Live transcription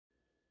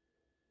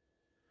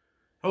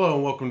Hello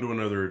and welcome to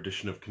another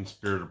edition of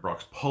Conspirator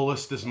Brock's Pull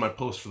List. This is my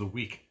pull list for the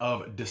week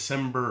of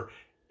December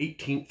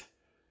 18th,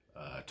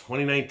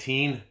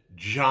 2019.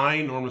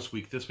 Ginormous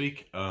week this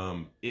week.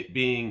 It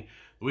being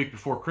the week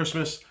before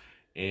Christmas,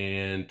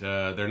 and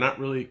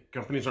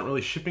companies aren't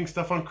really shipping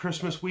stuff on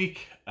Christmas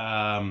week.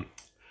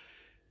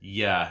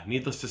 Yeah,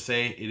 needless to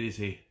say, it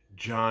is a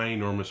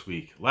ginormous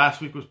week.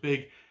 Last week was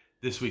big.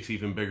 This week's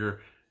even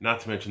bigger. Not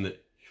to mention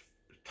that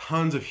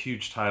tons of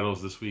huge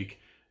titles this week.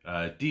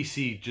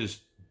 DC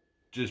just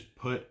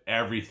put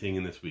everything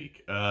in this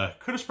week.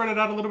 Could have spread it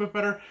out a little bit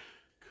better.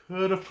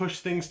 Could have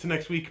pushed things to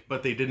next week,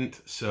 but they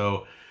didn't.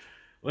 So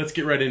let's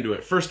get right into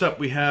it. First up,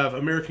 we have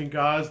American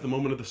Gods, The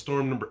Moment of the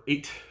Storm, number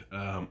 8.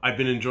 I've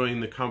been enjoying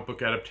the comic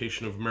book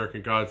adaptation of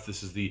American Gods.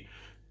 This is the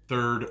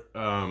third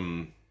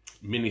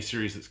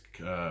mini-series that's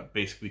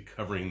basically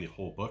covering the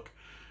whole book.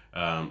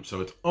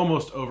 So it's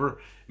almost over.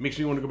 It makes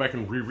me want to go back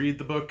and reread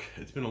the book.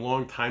 It's been a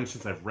long time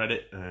since I've read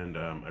it, and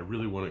I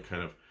really want to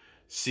kind of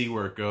see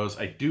where it goes.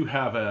 I do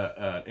have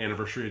an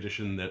anniversary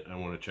edition that I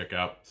want to check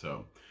out,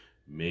 so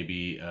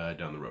maybe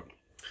down the road.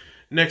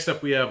 Next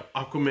up, we have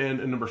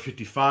Aquaman number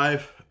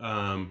 55.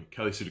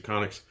 Kelly Sue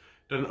DeConnick's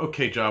done an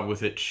okay job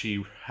with it.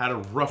 She had a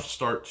rough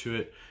start to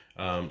it,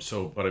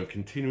 but I'm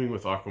continuing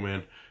with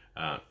Aquaman.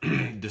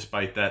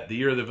 Despite that, the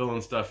Year of the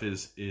Villain stuff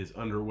is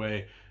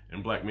underway,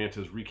 and Black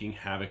Manta is wreaking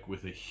havoc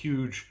with a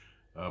huge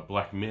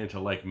Black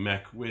Manta-like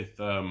mech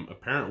with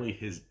apparently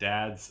his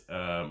dad's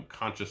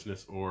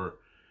consciousness or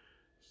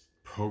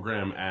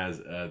program as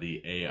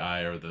the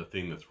AI or the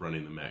thing that's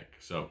running the mech.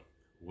 So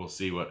we'll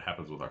see what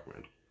happens with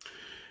Arkham.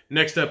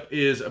 Next up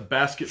is A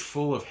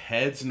Basketful of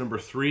Heads, number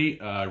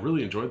 3. I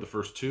really enjoyed the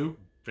first two.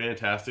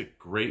 Fantastic,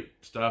 great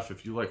stuff.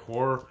 If you like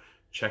horror,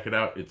 check it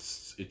out.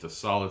 It's a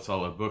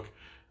solid book.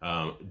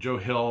 Joe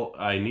Hill,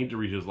 I need to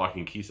read his Lock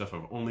and Key stuff.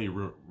 I've only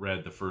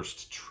read the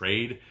first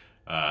trade,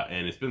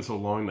 and it's been so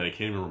long that I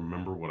can't even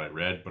remember what I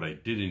read, but I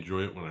did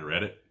enjoy it when I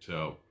read it,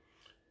 so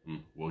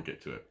we'll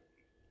get to it.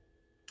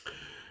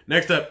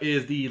 Next up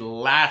is the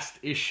last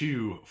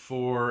issue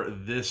for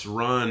this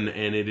run,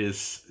 and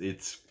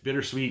it's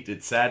bittersweet.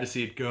 It's sad to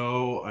see it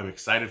go. I'm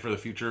excited for the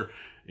future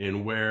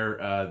and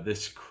where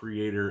this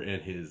creator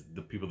and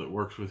the people that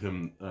works with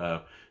him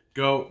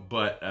go,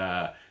 but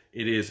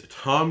it is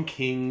Tom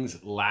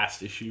King's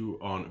last issue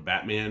on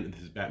Batman.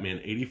 This is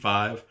Batman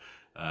 85.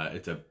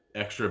 It's an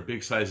extra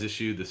big size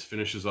issue. This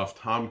finishes off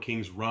Tom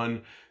King's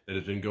run that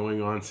has been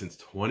going on since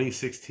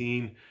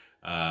 2016.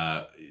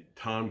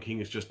 Tom King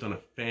has just done a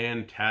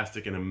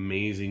fantastic and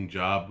amazing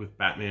job with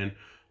Batman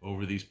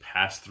over these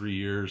past 3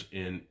 years,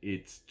 and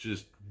it's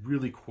just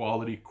really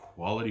quality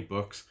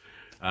books.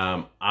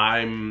 I've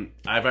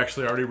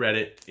actually already read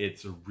it.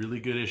 It's a really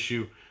good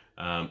issue.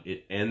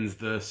 It ends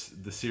the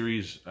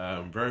series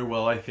very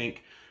well, I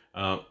think.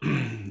 But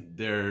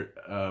we're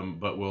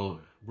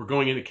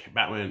going into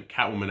Batman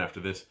Catwoman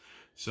after this,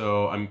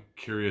 so I'm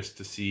curious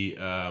to see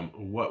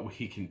what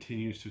he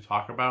continues to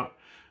talk about,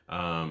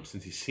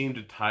 since he seemed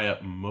to tie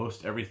up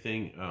most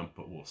everything,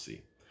 but we'll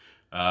see.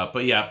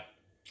 But yeah,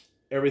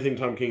 everything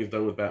Tom King has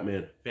done with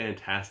Batman,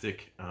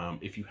 fantastic.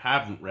 If you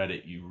haven't read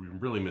it, you're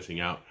really missing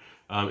out.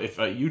 If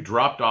you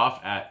dropped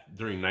off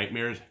during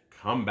Nightmares,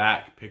 come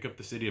back, pick up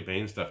the City of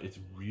Bane stuff. It's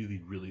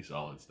really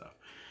solid stuff.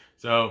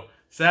 So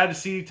sad to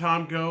see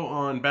Tom go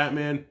on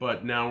Batman,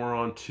 but now we're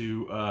on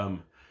to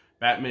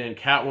Batman,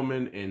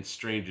 Catwoman, and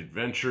Strange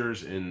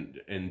Adventures,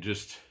 and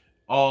just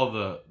all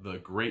the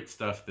great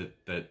stuff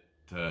that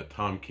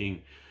Tom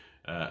King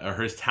or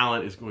his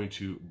talent is going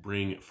to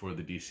bring for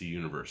the DC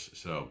universe.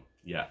 So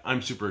yeah,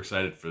 I'm super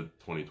excited for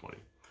 2020.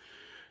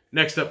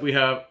 Next up, we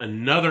have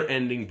another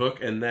ending book,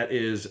 and that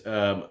is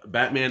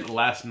Batman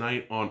Last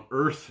Night on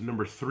Earth,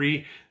 number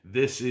 3.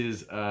 This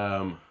is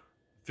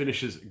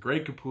finishes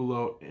Greg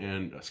Capullo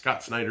and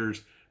Scott Snyder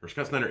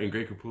and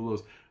Greg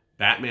Capullo's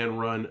Batman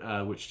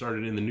run, which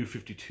started in the New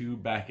 52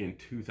 back in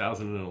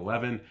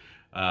 2011.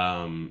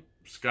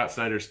 Scott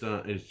Snyder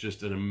is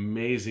just an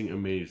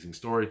amazing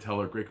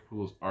storyteller. Greg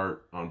Capullo's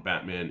art on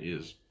Batman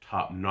is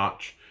top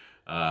notch.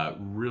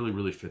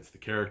 Really fits the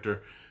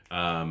character.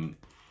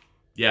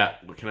 Yeah,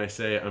 what can I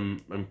say?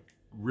 I'm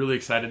really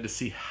excited to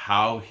see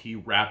how he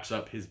wraps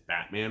up his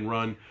Batman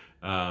run.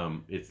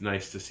 It's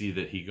nice to see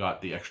that he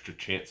got the extra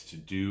chance to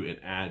do and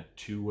add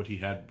to what he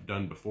had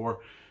done before.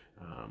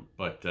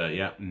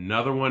 Yeah,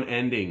 another one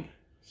ending.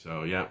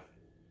 So yeah.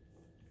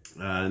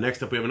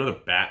 Next up, we have another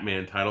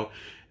Batman title,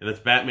 and that's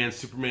Batman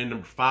Superman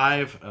number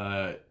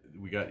 5.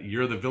 We got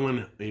You're the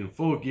Villain in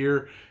full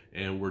gear,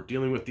 and we're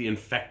dealing with the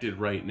Infected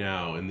right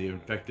now. And the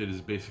Infected is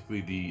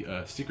basically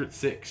the Secret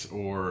Six,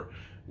 or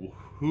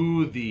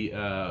who the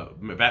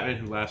Batman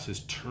Who Laughs has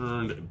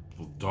turned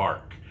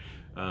dark.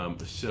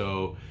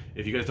 So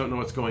if you guys don't know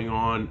what's going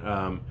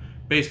on,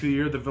 basically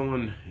You're the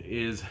Villain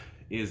is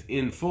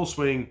in full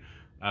swing.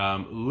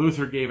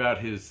 Luthor gave out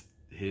his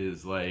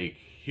like,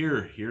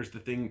 here's the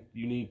thing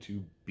you need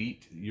to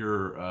beat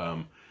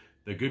your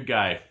the good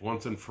guy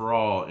once and for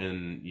all,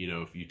 and you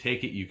know, if you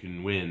take it, you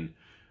can win.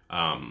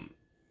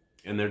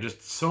 And there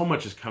just so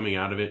much is coming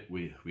out of it.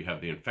 We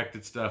have the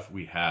Infected stuff.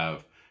 We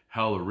have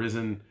Hell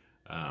Arisen,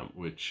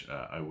 which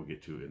I will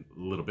get to in a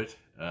little bit.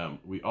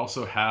 We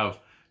also have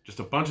just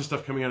a bunch of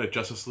stuff coming out of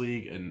Justice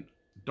League and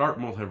Dark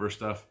Multiverse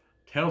stuff,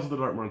 Tales of the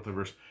Dark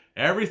Multiverse.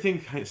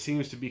 Everything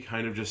seems to be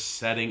kind of just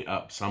setting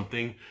up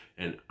something,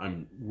 and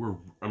I'm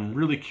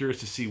really curious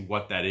to see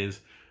what that is,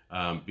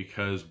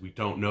 because we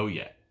don't know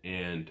yet,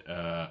 and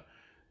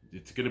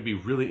it's going to be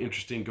really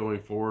interesting going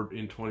forward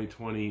in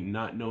 2020,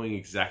 not knowing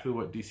exactly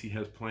what DC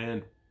has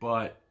planned,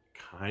 but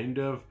kind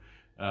of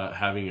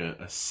having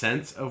a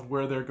sense of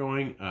where they're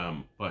going.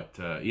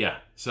 Yeah,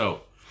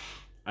 so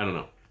I don't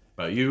know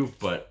about you,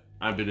 but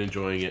I've been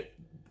enjoying it.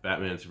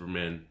 Batman,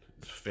 Superman,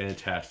 it's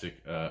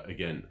fantastic.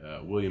 Again,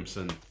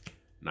 Williamson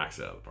knocks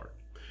it out of the park.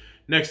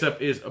 Next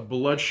up is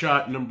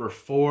Bloodshot number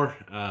 4.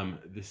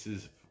 This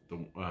is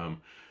the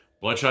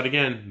Bloodshot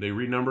again. They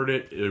renumbered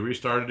it, they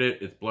restarted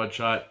it. It's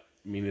Bloodshot.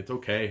 I mean, it's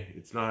okay.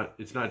 It's not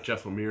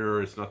Jeff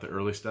Lemire. It's not the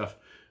early stuff.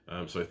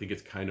 So I think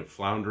it's kind of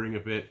floundering a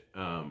bit.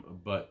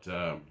 But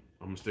I'm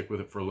gonna stick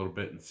with it for a little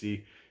bit and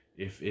see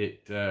if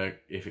it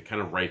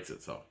kind of rights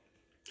itself.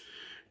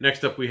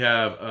 Next up, we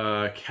have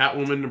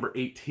Catwoman number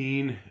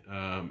 18,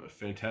 a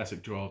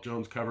fantastic Joel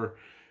Jones cover,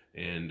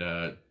 and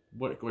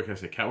what can I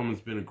say? Catwoman's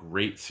been a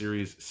great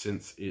series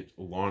since it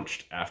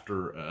launched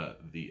after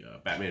the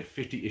Batman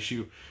 50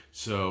 issue,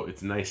 so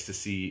it's nice to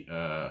see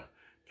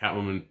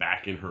Catwoman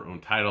back in her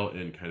own title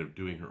and kind of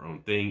doing her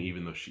own thing,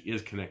 even though she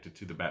is connected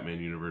to the Batman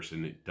universe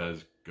and it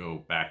does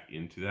go back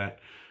into that.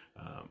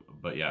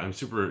 But yeah, I'm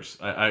super.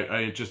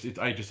 I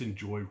just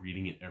enjoy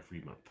reading it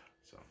every month.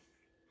 So.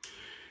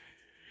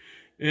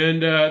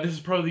 And this is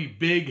probably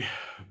the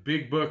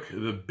big book,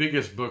 the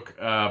biggest book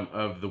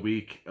of the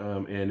week,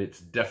 and it's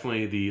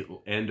definitely the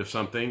end of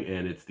something,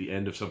 and it's the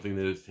end of something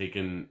that has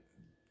taken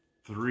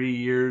 3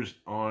 years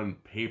on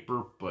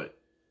paper, but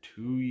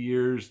 2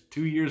 years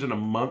and a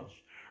month,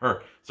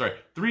 or sorry,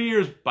 3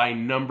 years by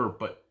number,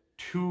 but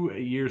 2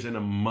 years and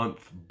a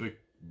month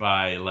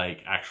by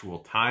like actual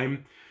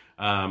time,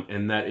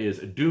 and that is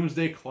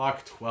Doomsday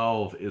Clock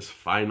 12 is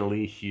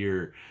finally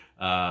here.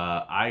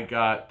 I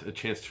got a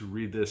chance to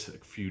read this a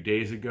few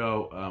days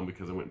ago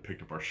because I went and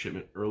picked up our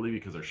shipment early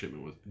because our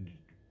shipment was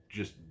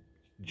just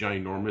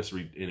ginormous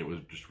and it was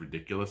just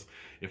ridiculous.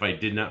 If I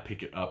did not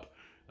pick it up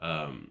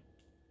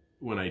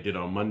when I did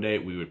on Monday,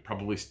 we would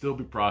probably still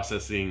be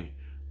processing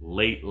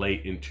late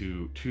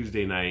into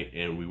Tuesday night,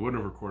 and we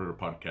wouldn't have recorded a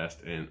podcast,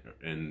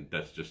 and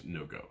that's just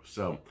no go.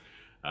 So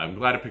I'm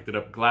glad I picked it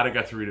up. Glad I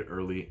got to read it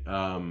early.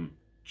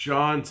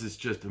 Johns is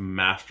just a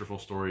masterful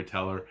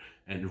storyteller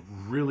and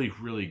really,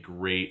 really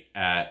great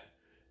at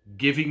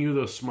giving you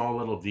those small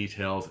little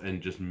details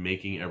and just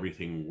making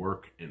everything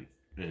work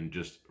and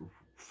just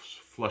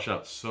flush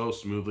out so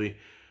smoothly.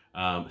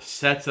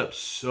 Sets up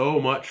so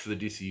much for the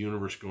DC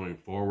Universe going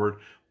forward,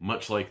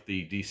 much like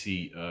the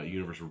DC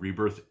Universe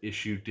Rebirth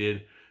issue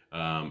did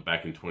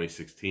back in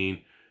 2016.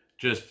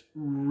 Just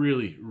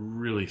really,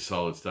 really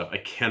solid stuff. I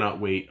cannot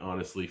wait,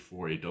 honestly,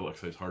 for a deluxe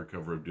size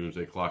hardcover of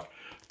Doomsday Clock.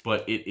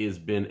 But it has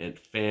been a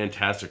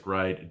fantastic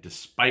ride.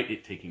 Despite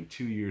it taking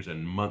 2 years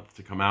and a month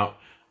to come out,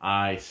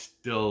 I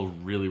still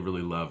really,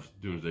 really love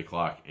Doomsday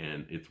Clock,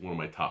 and it's one of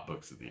my top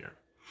books of the year.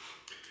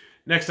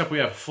 Next up, we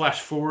have Flash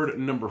Forward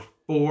number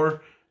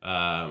 4,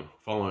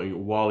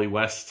 following Wally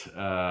West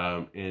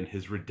and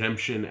his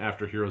redemption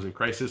after Heroes in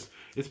Crisis.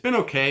 It's been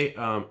okay.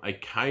 I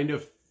kind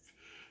of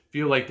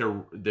feel like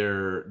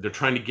they're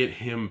trying to get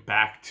him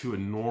back to a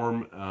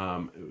norm,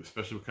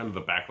 especially with kind of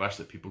the backlash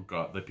that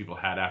people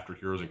had after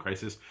Heroes in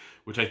Crisis,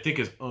 which I think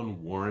is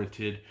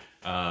unwarranted.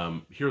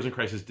 Heroes in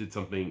Crisis did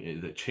something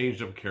that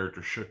changed up a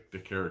character, shook the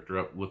character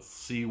up. Let's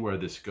see where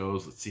this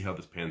goes. Let's see how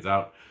this pans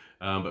out.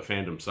 But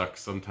fandom sucks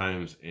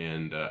sometimes,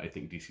 and I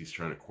think DC's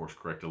trying to course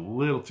correct a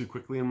little too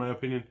quickly, in my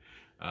opinion.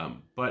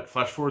 But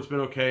Flash Forward's been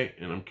okay,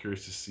 and I'm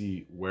curious to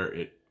see where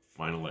it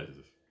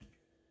finalizes.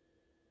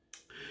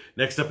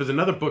 Next up is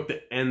another book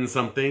that ends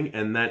something,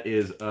 and that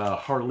is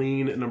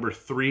Harleen number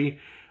 3.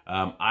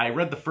 I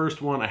read the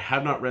first one. I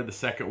have not read the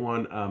second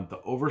one. The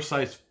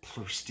oversized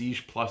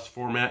Prestige Plus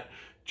format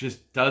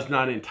just does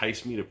not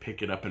entice me to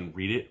pick it up and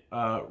read it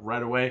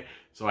right away.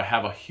 So I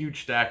have a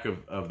huge stack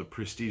of the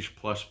Prestige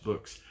Plus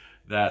books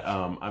that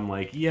I'm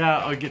like, yeah,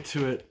 I'll get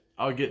to it.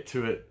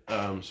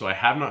 So I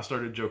have not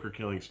started Joker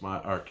Killer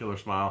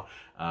Smile.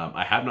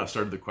 I have not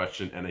started The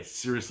Question, and I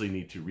seriously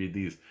need to read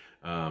these.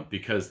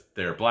 Because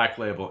they're Black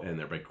Label and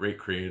they're by great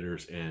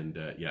creators, and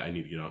yeah, I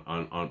need to get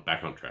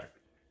back on track.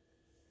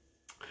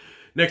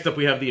 Next up,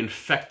 we have the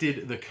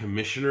Infected, the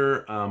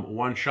Commissioner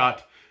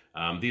one-shot.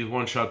 These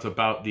one-shots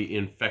about the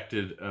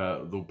infected,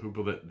 the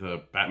people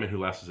the Batman Who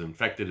Laughs is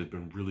infected has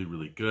been really,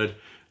 really good.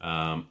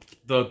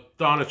 The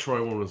Donna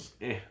Troy one was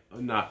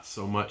not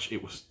so much.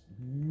 It was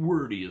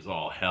wordy as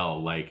all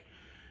hell. Like,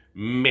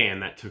 man,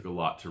 that took a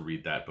lot to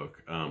read that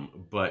book.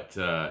 But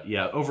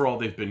yeah, overall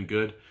they've been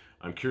good.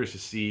 I'm curious to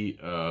see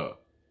the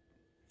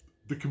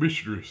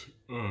Commissioners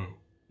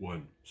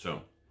one.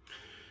 So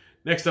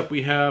next up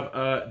we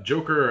have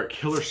Joker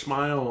Killer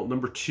Smile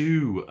number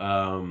 2.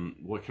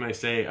 What can I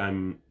say?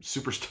 I'm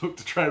super stoked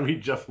to try and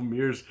read Jeff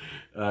Lemire's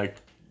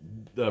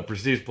the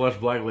Prestige Plus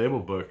Black Label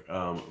book.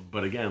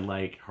 But again,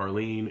 like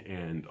Harleen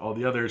and all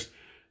the others,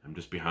 I'm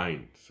just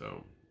behind.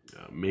 So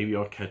maybe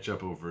I'll catch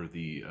up over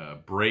the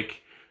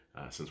break,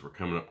 since we're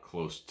coming up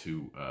close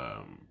to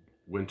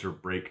winter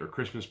break or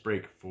Christmas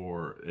break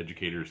for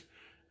educators.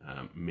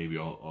 Maybe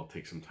I'll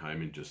take some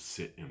time and just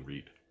sit and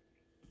read.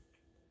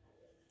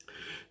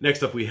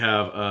 Next up, we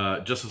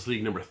have Justice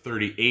League number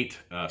 38.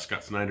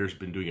 Scott Snyder's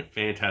been doing a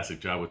fantastic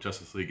job with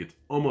Justice League. It's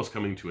almost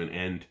coming to an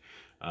end,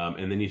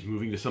 and then he's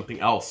moving to something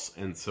else.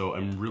 And so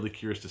I'm really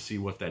curious to see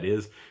what that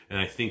is. And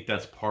I think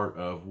that's part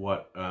of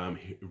what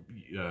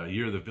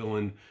Year of the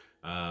Villain,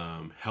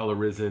 Hell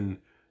Arisen,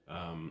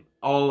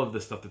 all of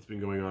the stuff that's been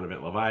going on,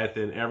 Event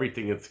Leviathan,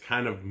 everything, it's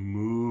kind of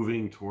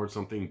moving towards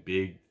something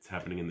big that's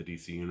happening in the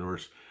DC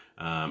universe.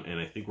 And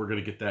I think we're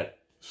going to get that,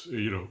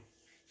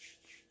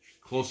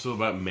 close to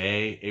about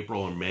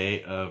April or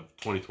May of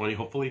 2020,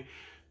 hopefully,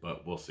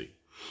 but we'll see.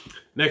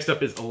 Next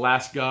up is The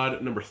Last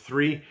God, number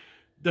 3.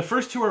 The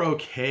first two are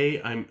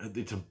okay.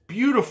 It's a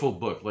beautiful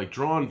book, like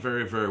drawn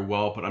very, very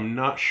well, but I'm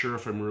not sure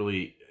if I'm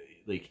really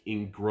like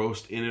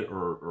engrossed in it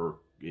or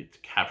it's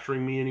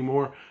capturing me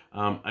anymore.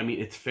 I mean,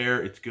 it's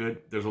fair, it's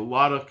good. There's a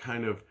lot of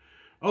kind of,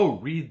 oh,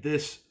 read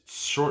this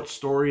short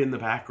story in the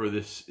back, or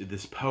this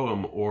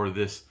poem, or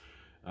this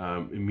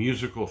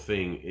musical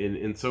thing,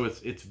 and so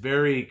it's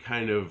very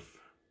kind of,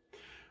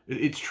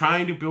 it's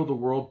trying to build a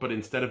world, but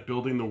instead of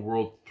building the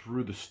world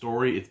through the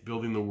story, it's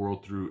building the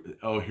world through,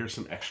 oh, here's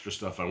some extra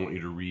stuff I want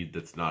you to read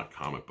that's not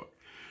comic book,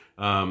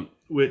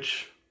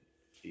 which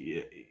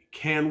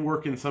can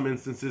work in some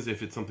instances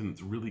if it's something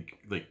that's really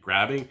like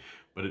grabbing,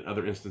 but in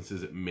other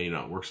instances it may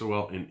not work so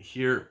well. And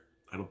here,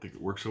 I don't think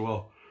it works so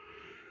well,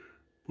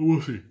 but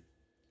we'll see.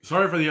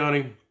 Sorry for the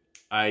yawning.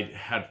 I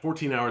had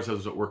 14 hours. I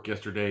was at work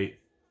yesterday.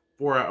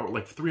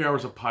 3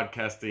 hours of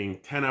podcasting,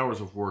 10 hours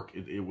of work.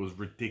 It was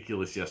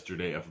ridiculous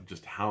yesterday of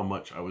just how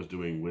much I was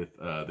doing with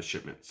the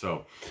shipment.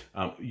 So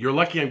you're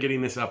lucky I'm getting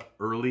this up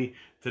early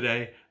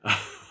today.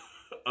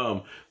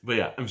 But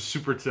yeah, I'm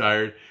super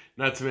tired.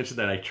 Not to mention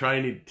that I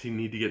need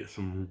to get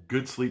some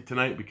good sleep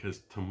tonight, because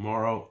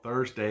tomorrow,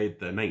 Thursday,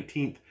 the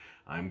 19th,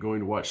 I'm going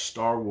to watch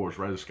Star Wars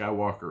Rise of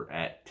Skywalker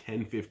at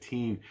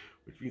 10:15,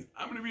 which means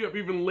I'm going to be up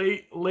even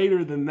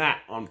later than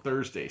that on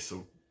Thursday.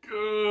 So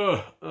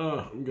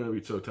I'm gonna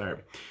be so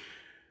tired.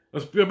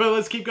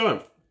 Let's keep going.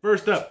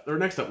 Next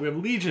up, we have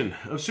Legion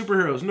of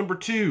Superheroes number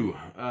 2.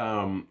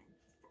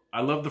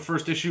 I love the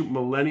first issue.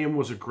 Millennium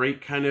was a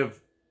great kind of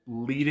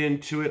lead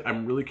into it.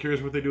 I'm really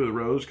curious what they do with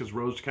Rose, because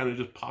Rose kind of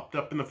just popped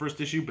up in the first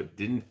issue, but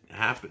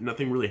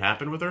nothing really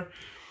happened with her.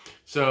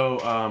 So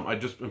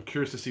I'm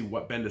curious to see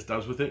what Bendis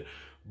does with it.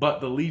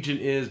 But the Legion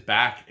is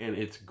back, and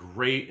it's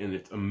great, and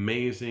it's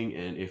amazing.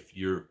 And if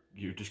you're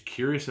just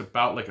curious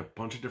about like a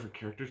bunch of different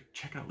characters,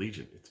 check out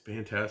Legion. It's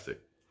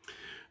fantastic.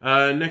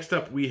 Next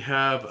up, we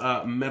have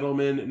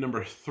Metalman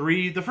number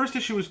 3. The first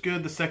issue was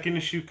good. The second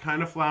issue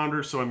kind of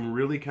flounders, so I'm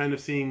really kind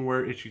of seeing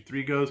where issue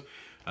 3 goes.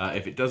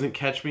 If it doesn't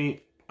catch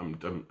me,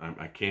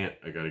 I can't.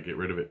 I got to get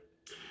rid of it.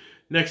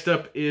 Next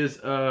up is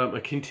a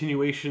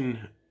continuation.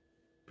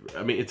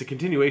 I mean, it's a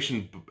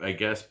continuation, I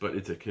guess, but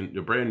it's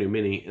a brand new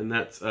mini, and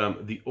that's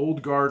The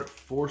Old Guard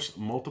Force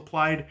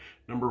Multiplied,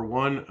 number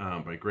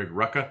 1, by Greg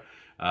Rucka.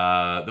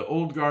 The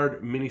Old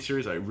Guard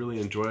miniseries I really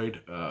enjoyed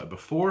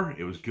before.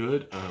 It was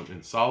good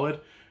and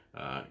solid.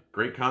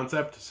 Great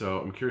concept, so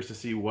I'm curious to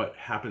see what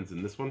happens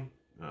in this one.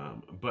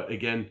 But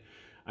again,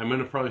 I'm going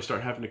to probably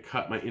start having to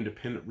cut my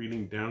independent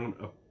reading down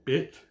a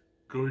bit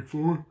going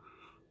forward.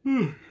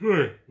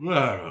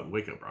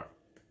 Wake up, Brock.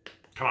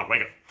 Come on,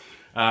 wake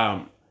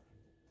up.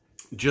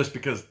 Just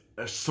because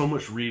there's so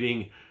much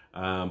reading,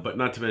 but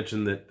not to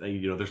mention that,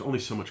 there's only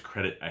so much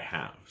credit I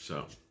have.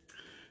 So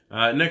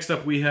next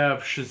up, we have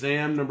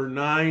Shazam number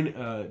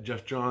 9.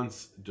 Jeff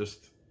Johns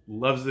just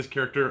loves this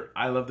character.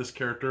 I love this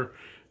character.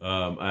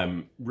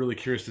 I'm really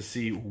curious to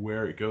see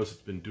where it goes.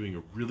 It's been doing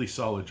a really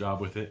solid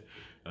job with it.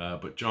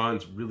 But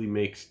Johns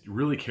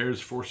really cares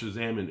for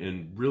Shazam,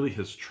 and really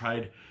has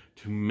tried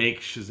to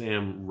make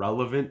Shazam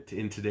relevant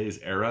in today's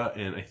era.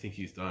 And I think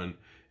he's done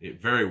it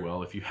very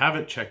well. If you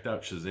haven't checked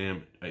out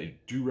Shazam, I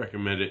do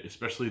recommend it,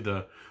 especially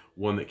the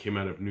one that came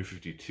out of New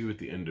 52 at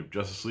the end of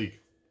Justice League.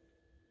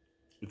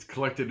 It's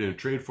collected in a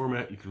trade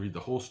format. You can read the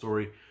whole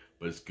story,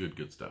 but it's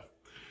good stuff.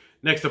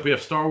 Next up, we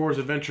have Star Wars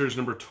Adventures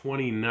number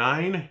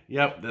 29.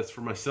 Yep, that's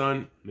for my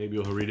son.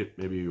 Maybe he'll read it,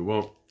 maybe he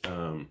won't.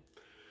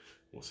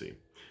 We'll see.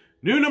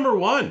 New number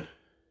 1.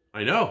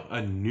 I know,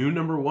 a new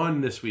number 1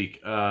 this week.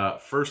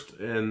 First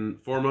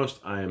and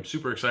foremost, I am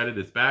super excited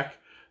it's back.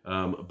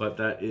 But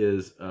that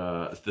is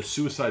The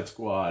Suicide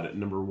Squad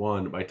number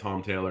 1 by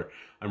Tom Taylor.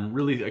 I'm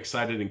really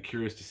excited and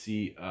curious to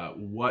see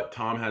what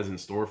Tom has in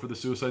store for The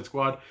Suicide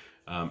Squad.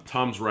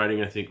 Tom's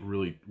writing, I think,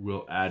 really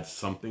will add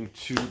something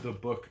to the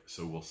book,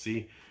 so we'll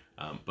see.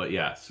 But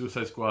yeah,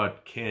 Suicide Squad,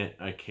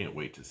 I can't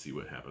wait to see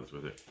what happens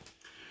with it.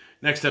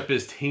 Next up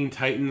is Teen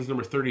Titans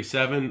number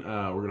 37.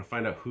 We're going to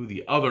find out who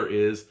the other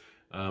is.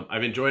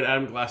 I've enjoyed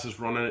Adam Glass's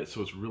run on it,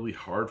 so it's really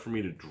hard for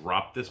me to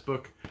drop this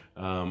book.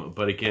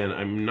 But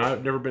again,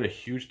 never been a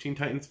huge Teen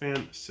Titans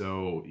fan,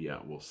 so yeah,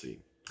 we'll see.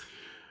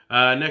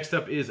 Next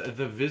up is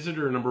The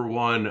Visitor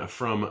 #1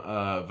 from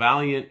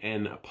Valiant,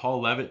 and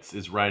Paul Levitz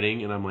is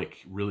writing, and I'm like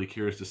really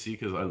curious to see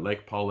because I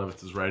like Paul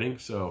Levitz's writing.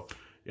 So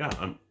yeah,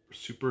 I'm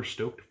super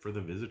stoked for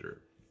The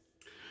Visitor.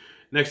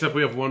 Next up,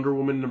 we have Wonder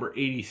Woman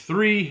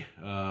 #83.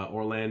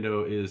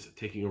 Orlando is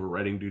taking over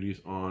writing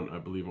duties on, I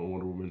believe, on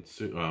Wonder Woman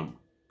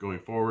going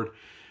forward.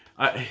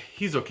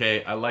 He's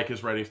okay. I like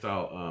his writing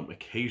style.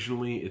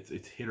 Occasionally,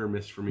 it's hit or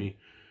miss for me,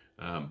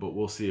 but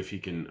we'll see if he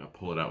can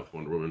pull it out with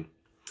Wonder Woman.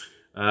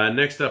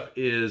 Next up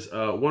is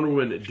Wonder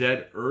Woman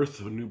Dead Earth,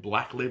 a new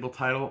Black Label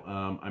title.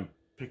 I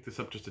picked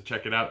this up just to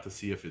check it out to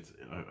see if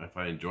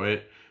I enjoy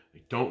it. I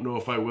don't know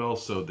if I will,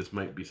 so this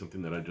might be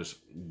something that I just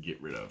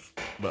get rid of,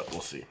 but we'll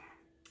see.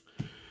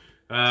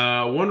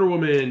 Wonder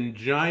Woman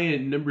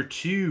Giant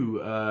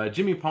 #2.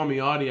 Jimmy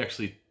Palmiotti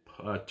actually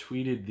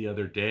tweeted the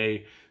other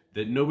day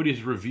that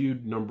nobody's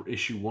reviewed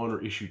issue 1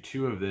 or issue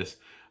 2 of this.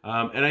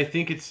 And I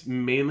think it's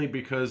mainly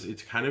because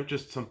it's kind of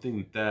just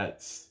something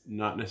that's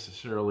not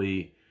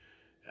necessarily...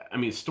 I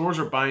mean, stores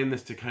are buying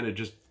this to kind of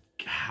just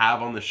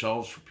have on the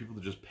shelves for people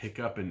to just pick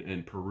up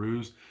and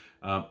peruse.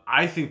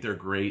 I think they're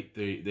great.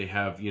 They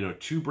have,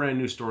 2 brand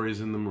new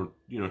stories in them, or,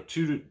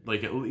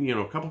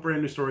 a couple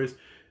brand new stories,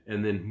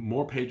 and then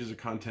more pages of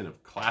content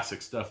of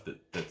classic stuff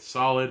that's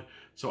solid.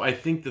 So I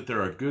think that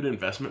they're a good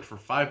investment for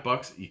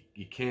 $5.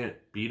 You can't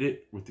beat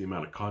it with the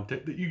amount of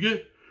content that you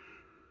get.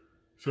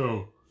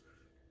 So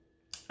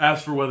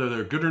as for whether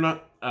they're good or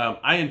not,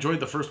 I enjoyed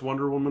the first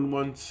Wonder Woman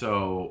one.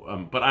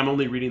 So, but I'm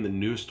only reading the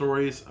new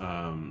stories.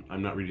 I'm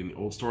not reading the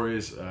old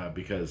stories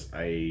because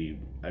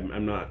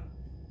I'm not.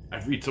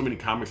 I've read so many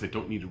comics. I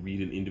don't need to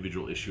read an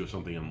individual issue of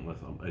something unless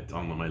it's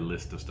on my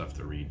list of stuff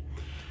to read.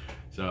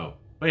 So,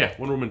 but yeah,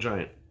 Wonder Woman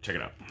Giant. Check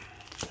it out.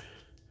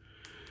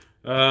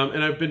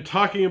 And I've been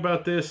talking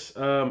about this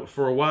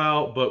for a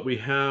while, but we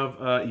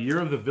have Year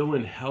of the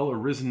Villain Hell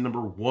Arisen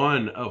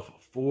 #1 of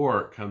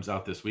 4 comes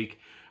out this week.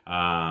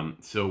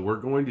 So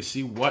we're going to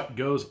see what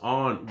goes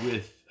on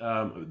with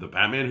the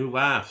Batman Who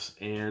Laughs.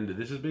 And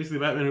this is basically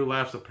Batman Who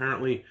Laughs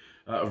apparently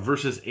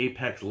versus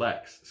Apex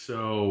Lex.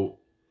 So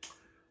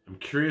I'm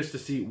curious to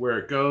see where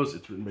it goes.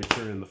 It's written by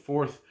Kieran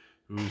IV,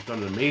 who's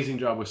done an amazing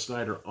job with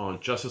Snyder on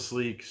Justice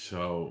League.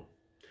 So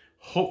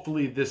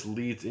hopefully this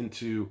leads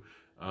into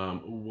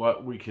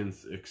what we can,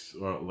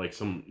 like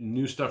some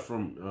new stuff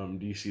from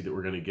DC that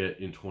we're going to get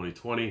in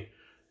 2020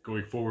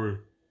 going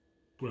forward.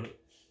 But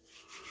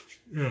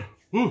yeah,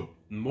 woo,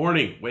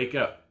 morning, wake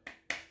up.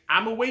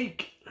 I'm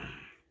awake.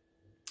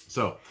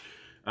 So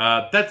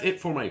that's it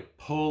for my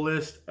pull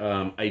list.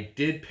 I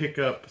did pick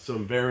up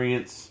some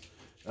variants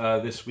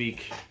this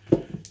week.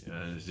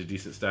 There's a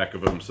decent stack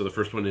of them. So the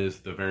first one is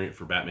the variant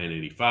for Batman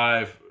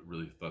 85.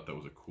 Really thought that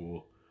was a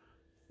cool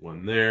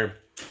one there.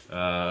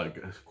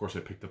 Of course, I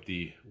picked up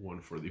the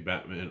one for the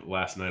Batman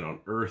Last Night on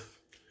Earth.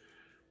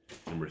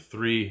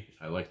 #3,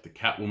 I like the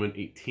Catwoman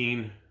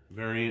 18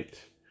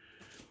 variant.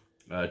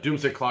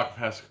 Doomsday Clock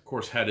has, of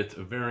course, had its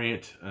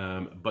variant,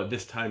 but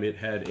this time it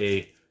had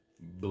a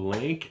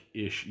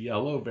blank-ish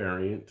yellow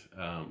variant,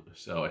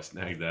 so I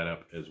snagged that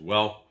up as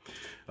well.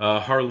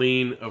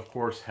 Harleen, of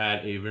course,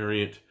 had a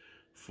variant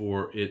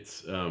for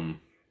its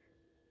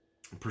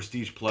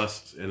Prestige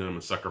Plus, and I'm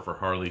a sucker for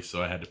Harley,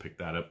 so I had to pick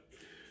that up.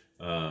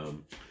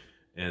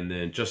 And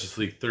then Justice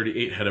League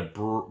 38 had a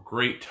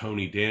great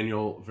Tony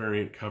Daniel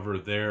variant cover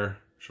there,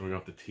 showing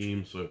off the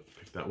team, so I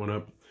picked that one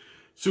up.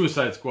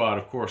 Suicide Squad,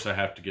 of course, I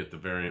have to get the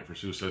variant for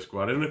Suicide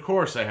Squad. And of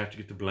course, I have to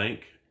get the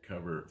blank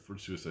cover for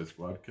Suicide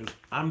Squad because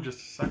I'm just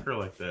a sucker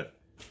like that.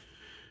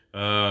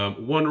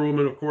 Wonder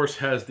Woman, of course,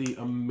 has the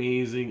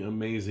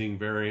amazing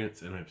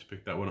variants, and I have to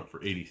pick that one up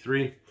for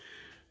 83.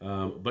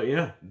 But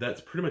yeah,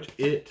 that's pretty much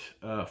it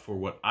for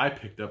what I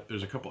picked up.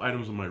 There's a couple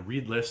items on my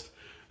read list.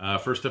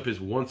 First up is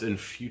Once and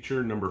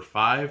Future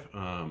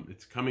 #5.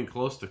 It's coming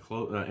close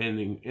to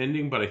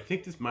ending, but I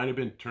think this might have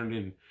been turned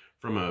in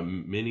from a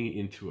mini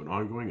into an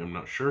ongoing. I'm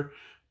not sure,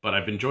 but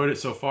I've enjoyed it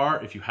so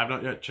far. If you have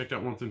not yet checked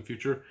out Once and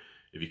Future,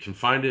 if you can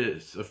find it,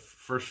 it's the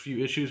first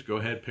few issues, go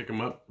ahead, pick them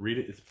up, read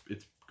it.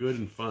 It's good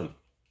and fun.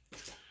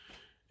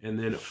 And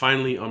then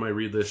finally on my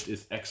read list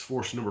is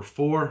X-Force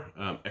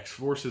 #4.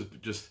 X-Force is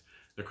just,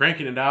 they're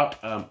cranking it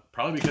out,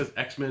 probably because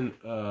X-Men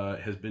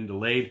has been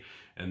delayed,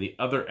 and the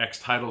other X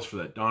titles for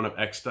that Dawn of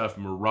X stuff,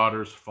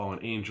 Marauders, Fallen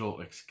Angel,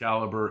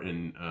 Excalibur,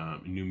 and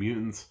New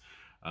Mutants,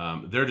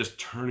 they're just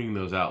turning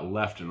those out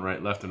left and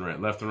right, left and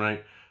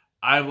right.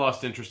 I've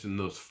lost interest in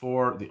those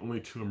 4. The only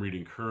 2 I'm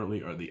reading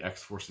currently are the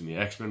X-Force and the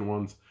X-Men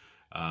ones.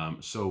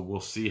 So we'll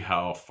see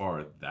how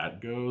far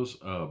that goes.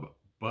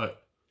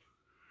 But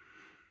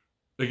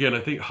again, I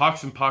think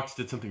Hawks and Pox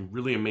did something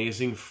really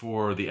amazing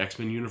for the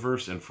X-Men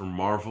universe and for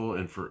Marvel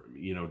and for,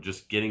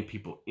 just getting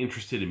people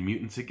interested in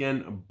mutants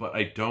again. But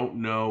I don't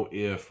know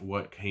if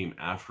what came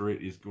after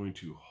it is going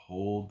to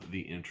hold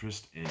the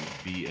interest and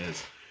be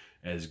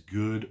as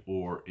good,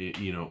 or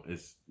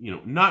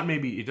not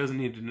maybe, it doesn't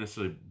need to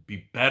necessarily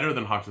be better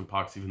than Hawks and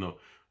Pox, even though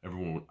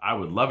I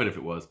would love it if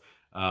it was.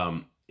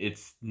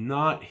 It's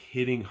not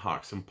hitting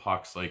Hawks and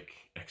Pox like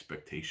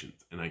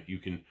expectations, and like you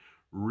can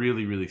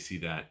really see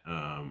that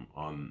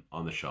on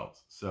the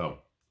shelves. So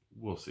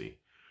we'll see.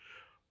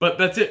 But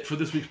that's it for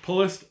this week's pull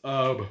list.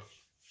 I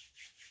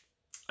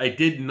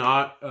did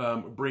not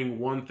bring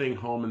one thing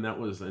home, and that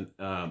was the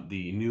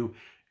new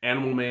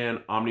Animal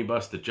Man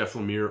Omnibus, the Jeff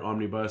Lemire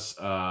Omnibus,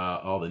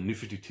 all the New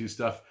 52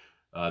 stuff,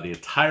 the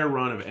entire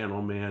run of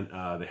Animal Man.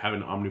 They have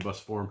an omnibus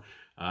form.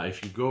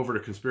 If you go over to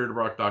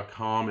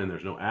conspiratorbrock.com and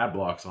there's no ad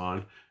blocks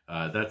on,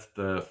 that's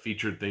the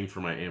featured thing for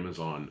my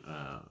Amazon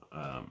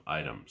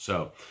item.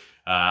 So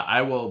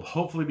I will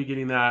hopefully be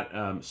getting that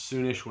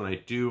soonish. When I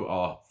do,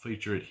 I'll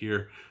feature it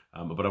here.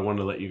 But I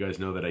wanted to let you guys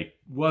know that I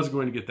was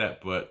going to get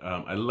that, but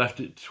I left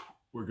it.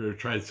 We're going to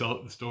try and sell it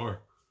in the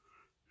store.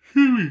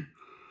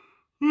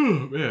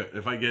 Yeah,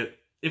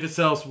 if it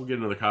sells, we'll get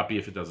another copy.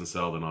 If it doesn't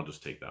sell, then I'll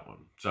just take that one.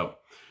 So,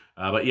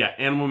 but yeah,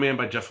 Animal Man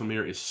by Jeff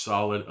Lemire is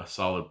a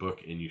solid book,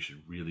 and you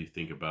should really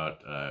think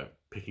about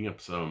picking up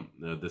some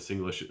this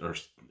English or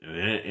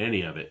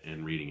any of it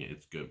and reading it.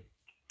 It's good.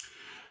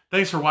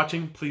 Thanks for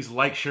watching. Please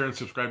like, share, and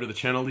subscribe to the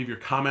channel. Leave your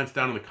comments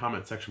down in the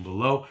comment section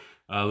below.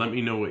 Let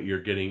me know what you're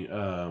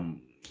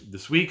getting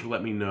this week.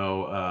 Let me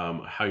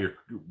know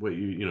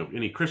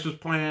any Christmas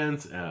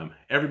plans.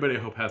 Everybody, I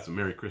hope, has a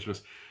Merry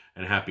Christmas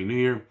and a Happy New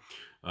Year.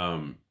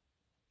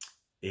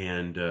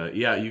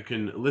 Yeah, you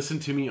can listen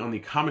to me on the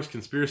Comics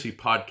Conspiracy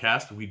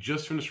podcast. We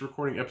just finished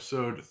recording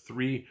episode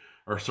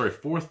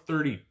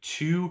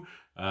 432,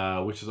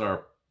 which is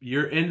our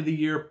end of the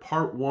year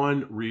part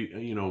 1.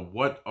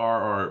 What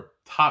are our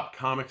top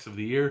comics of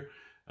the year?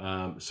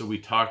 So we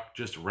talk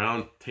just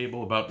round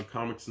table about the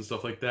comics and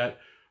stuff like that.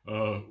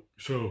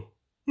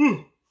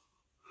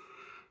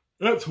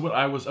 That's what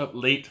I was up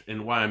late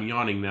and why I'm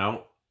yawning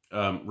now,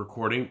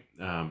 recording,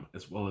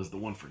 as well as the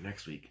one for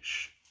next week.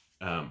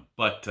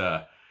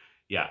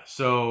 Yeah,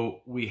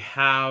 so we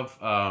have,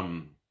 so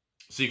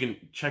you can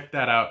check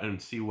that out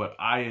and see what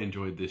I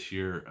enjoyed this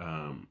year.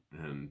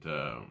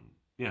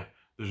 Yeah,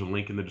 there's a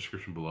link in the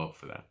description below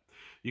for that.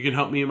 You can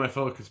help me and my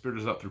fellow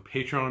conspirators out through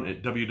Patreon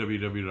at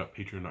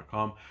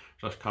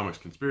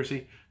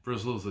www.patreon.com/comicsconspiracy. For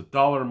as little as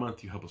 $1 a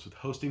month, you help us with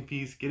hosting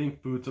fees, getting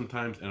food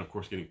sometimes, and of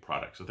course getting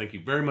products. So thank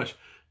you very much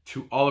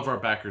to all of our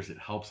backers. It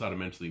helps out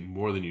immensely,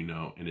 more than you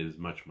know, and it is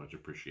much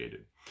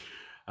appreciated.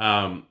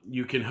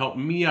 You can help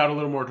me out a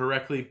little more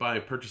directly by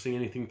purchasing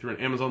anything through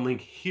an Amazon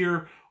link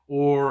here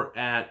or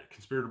at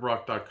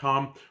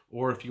conspiratorbrock.com,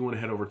 or if you want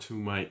to head over to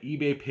my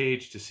eBay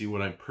page to see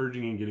what I'm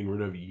purging and getting rid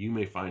of, you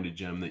may find a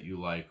gem that you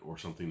like or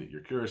something that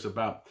you're curious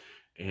about,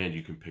 and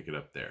you can pick it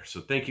up there.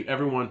 So thank you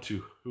everyone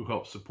who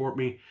helps support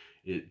me.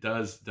 It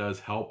does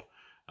help.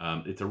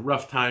 It's a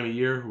rough time of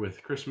year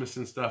with Christmas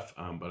and stuff,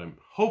 but I'm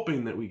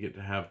hoping that we get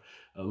to have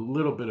a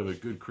little bit of a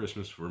good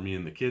Christmas for me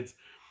and the kids.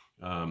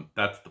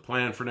 That's the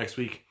plan for next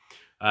week.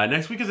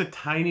 Next week is a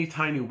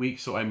tiny week,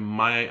 so I'm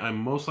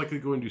most likely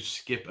going to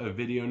skip a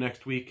video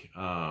next week.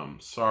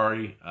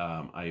 Sorry,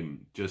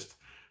 I'm just,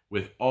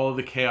 with all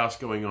the chaos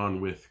going on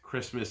with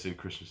Christmas and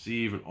Christmas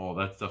Eve and all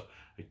that stuff,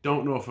 I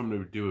don't know if I'm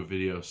going to do a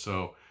video,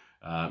 so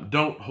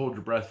don't hold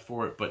your breath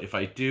for it. But if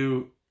I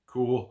do,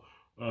 cool.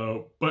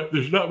 But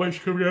there's not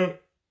much coming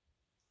out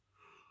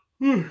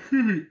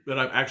that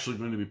I'm actually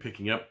going to be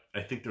picking up.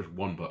 I think there's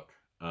one book.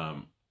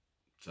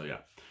 So yeah.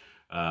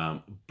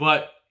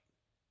 But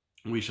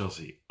we shall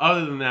see.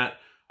 Other than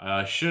that,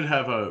 I should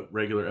have a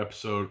regular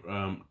episode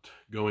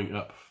going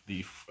up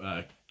the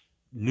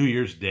New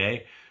Year's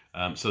Day.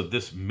 So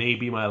this may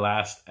be my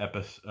last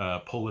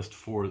pull list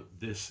for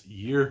this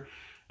year.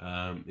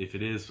 If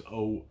it is,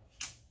 oh,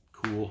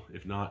 cool.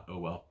 If not, oh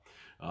well.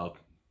 I'll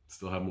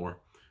still have more.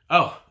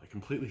 Oh, I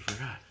completely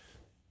forgot.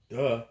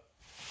 Duh.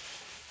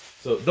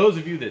 So those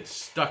of you that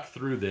stuck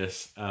through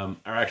this are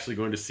actually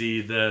going to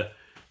see the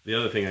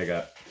other thing I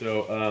got.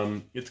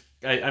 So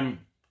I'm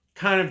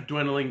kind of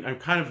dwindling. I'm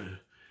kind of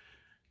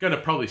gonna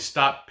probably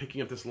stop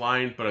picking up this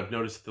line, but I've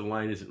noticed that the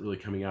line isn't really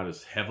coming out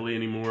as heavily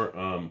anymore.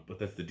 But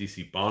that's the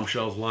DC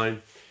Bombshells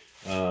line.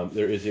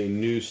 There is a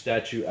new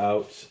statue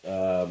out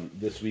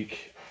this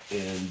week,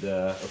 and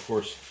of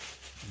course,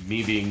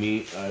 me being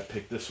me, I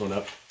picked this one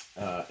up,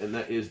 and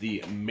that is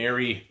the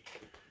Merry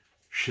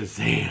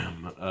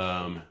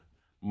Shazam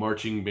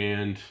marching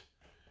band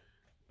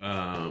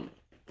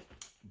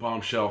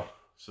bombshell.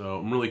 So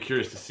I'm really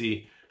curious to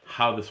see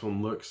how this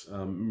one looks.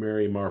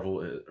 Mary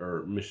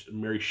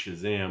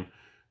Shazam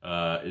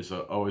is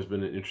always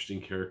been an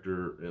interesting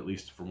character, at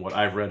least from what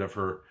I've read of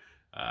her.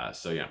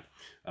 So yeah,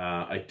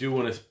 I do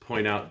want to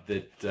point out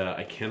that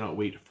I cannot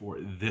wait for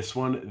this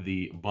one,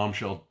 the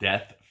Bombshell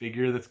Death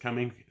figure that's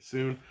coming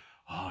soon.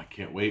 Oh, I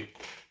can't wait.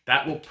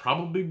 That will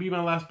probably be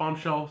my last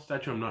Bombshell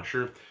statue, I'm not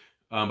sure.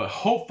 But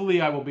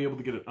hopefully I will be able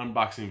to get an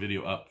unboxing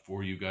video up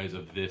for you guys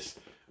of this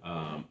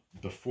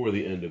before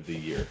the end of the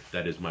year.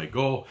 That is my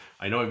goal.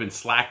 I know I've been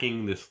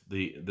slacking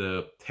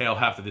the tail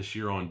half of this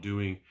year on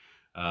doing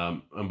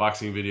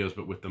unboxing videos,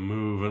 but with the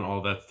move and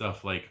all that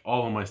stuff, like,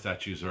 all of my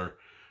statues are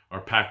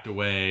packed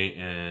away,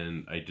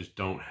 and I just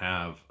don't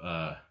have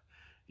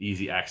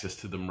easy access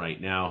to them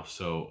right now.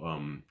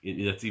 So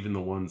that's even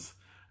the ones.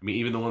 I mean,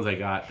 even the ones I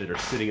got that are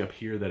sitting up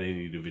here that I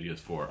need to do videos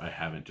for, I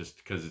haven't, just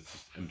because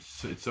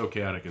it's so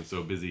chaotic and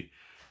so busy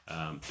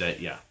that,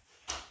 yeah.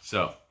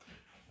 So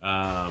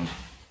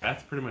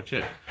that's pretty much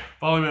it.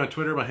 Follow me on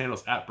Twitter. My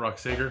handle's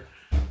 @BrockSager.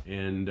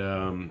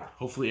 And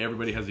hopefully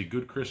everybody has a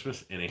good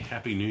Christmas and a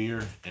Happy New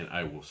Year. And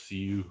I will see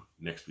you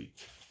next week,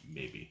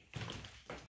 maybe.